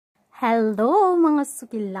Hello mga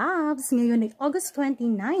sukiloves! Ngayon ay August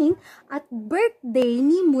 29 at birthday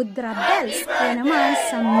ni Mudra Bells. Kaya naman,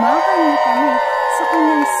 samahan niyo kami sa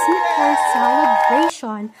kanyang simple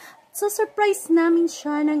celebration. So, surprise namin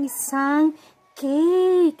siya ng isang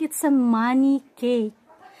cake. It's a money cake.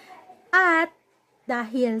 At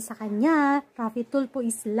dahil sa kanya, Rafi Tulpo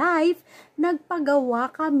is live,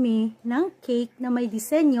 nagpagawa kami ng cake na may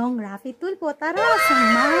disenyong Rafi Tulpo. Tara,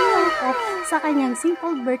 samahan ko sa kanyang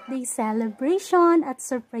simple birthday celebration at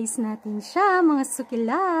surprise natin siya, mga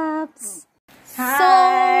sukiloves. Hi! So,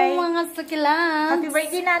 mga sukiloves, Happy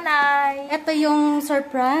birthday, Nanay! ito yung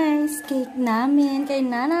surprise cake namin kay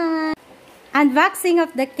Nanay. Unboxing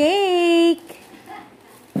of the cake!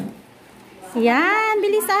 Yan,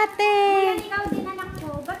 bilis ate! Ikaw din anak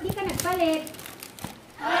ko, ba't di ka nagpalit?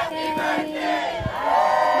 Okay. Ba't di ka nagpalit?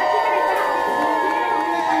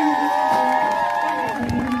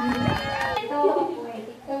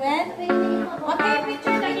 Okay,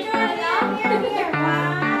 picture.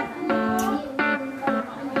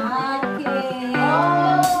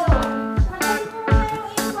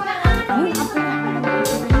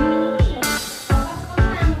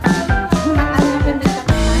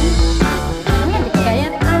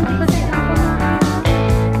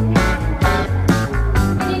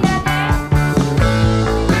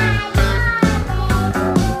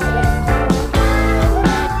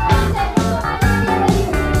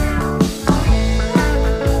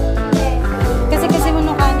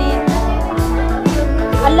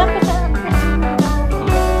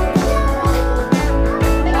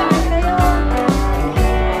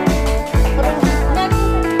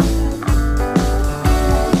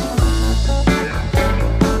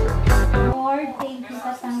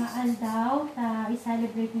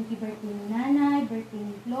 I-celebrate ni birthday ni Nanay, birthday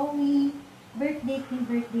ni Chloe,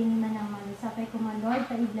 birthday ni Maraming. Sapay ko nga Lord,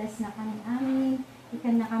 pa-i-bless na kami amin,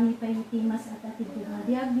 ikan na kami pa itimas at atibod na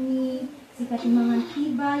diagni, sikat yung mga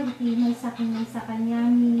tibay, itimay sa kanyang sa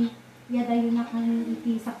kanyami, yadayo na kami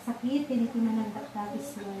iti-saksakit, tinitiman ng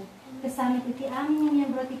daktabis Lord. Kasamit iti amin yung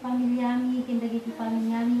miyembro ti pamilyami, kindag iti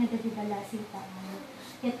pamilyami nga dadidalasi tayo.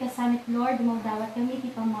 Kaya't kasamit Lord, dumagdawat kami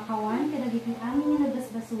iti pamakawan, kindag iti amin nga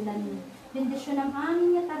nadasbasulan mo. Bendisyon ang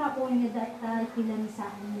amin nga taraon nga data ikilan sa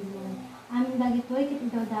amin Lord. Amin bagitoy kit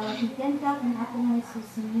daw dawat itian ka kung ako ng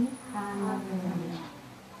Jesus ni Amen.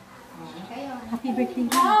 Happy birthday.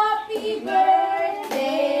 Happy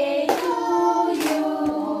birthday to you.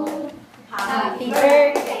 Happy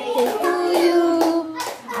birthday to you.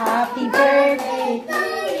 Happy birthday to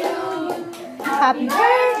you. Happy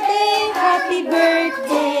birthday, happy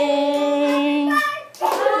birthday.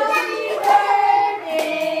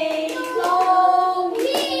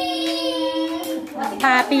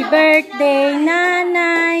 Happy birthday,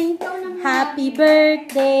 Nanay. Happy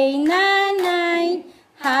birthday, Nanay.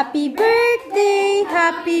 Happy birthday,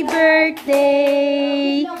 happy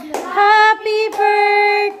birthday. Happy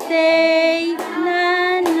birthday,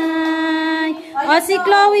 Nanay. O, si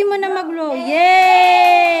Chloe mo na mag-blow.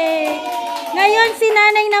 Yay! Ngayon, si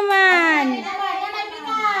Nanay naman.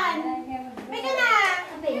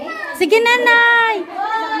 Sige, Nanay.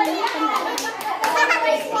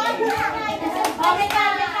 Okay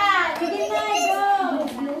ka. Sige na, go.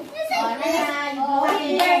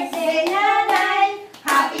 Happy birthday, Nanay.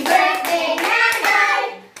 Happy birthday, Nanay.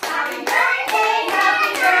 Happy birthday, happy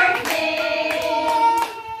birthday.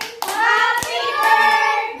 Happy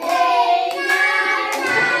birthday, Nanay.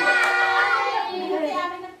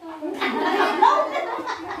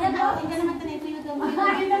 Yan po, hindi naman ito na ito yung damo.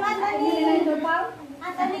 Happy birthday.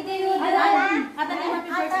 Atani kayo naman. Atani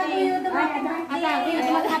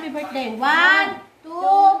happy birthday. 1,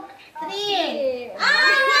 2, 3.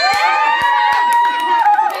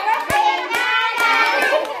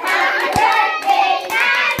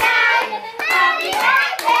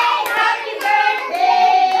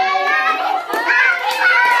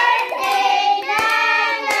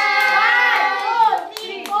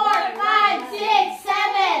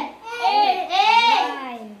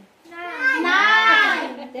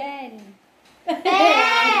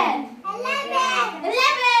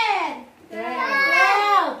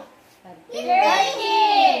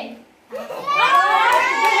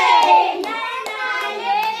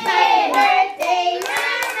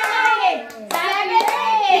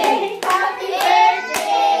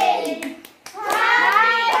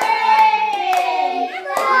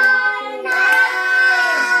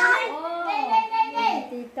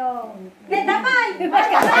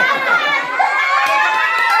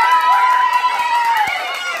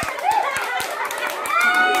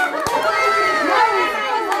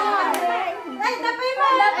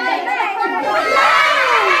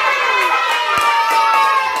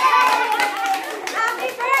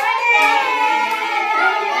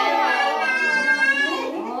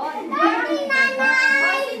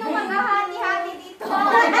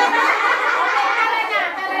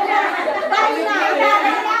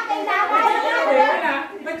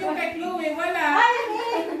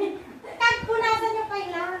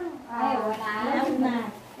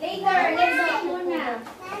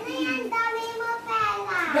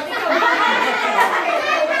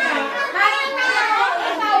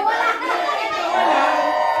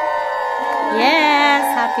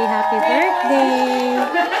 happy birthday.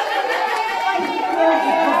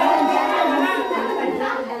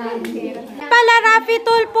 Pala, Rafi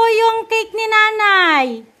Tulpo yung cake ni Nanay.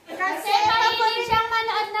 Kasi mahilig siyang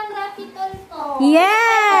manood ng Rafi Tulpo.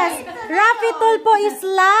 Yes! Rafi Tulpo is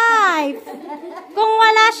live. Kung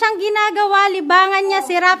wala siyang ginagawa, libangan niya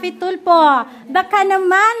si Rafi Tulpo. Baka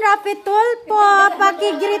naman, Rafi Tulpo,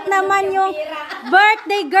 pakigreet naman yung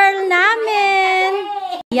birthday girl namin.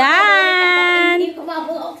 Yan!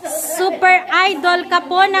 Super idol ka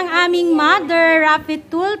po ng aming mother, Rafi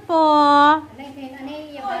Tulpo.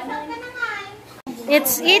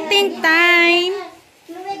 It's eating time.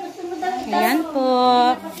 Ayan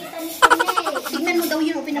po.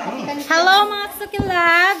 Hello mga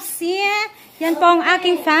sukiloves. Yan po ang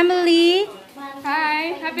aking family.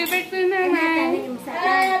 Hi! Happy birthday, Nanay!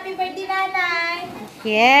 Happy birthday, Nanay!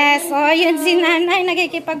 Yes. O, yun si Nanay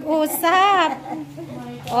nagkikipag-usap.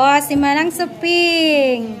 O, si Manang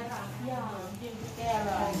Suping.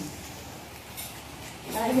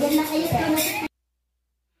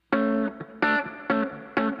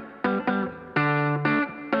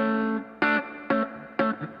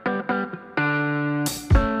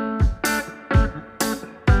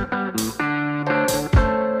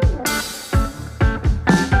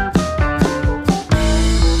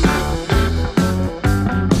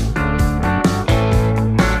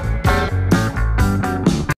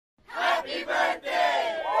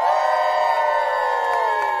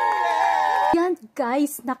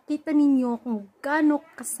 Guys, nakita ninyo kung gaano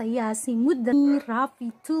kasaya si Mudan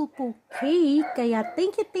Rafi Tulpo Cake. Kaya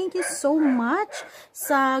thank you so much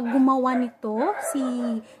sa gumawa nito, si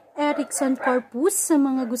Erickson Corpus. Sa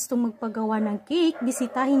mga gustong magpagawa ng cake,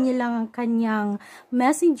 bisitahin niyo lang ang kanyang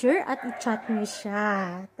messenger at i-chat niyo siya.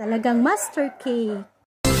 Talagang master cake.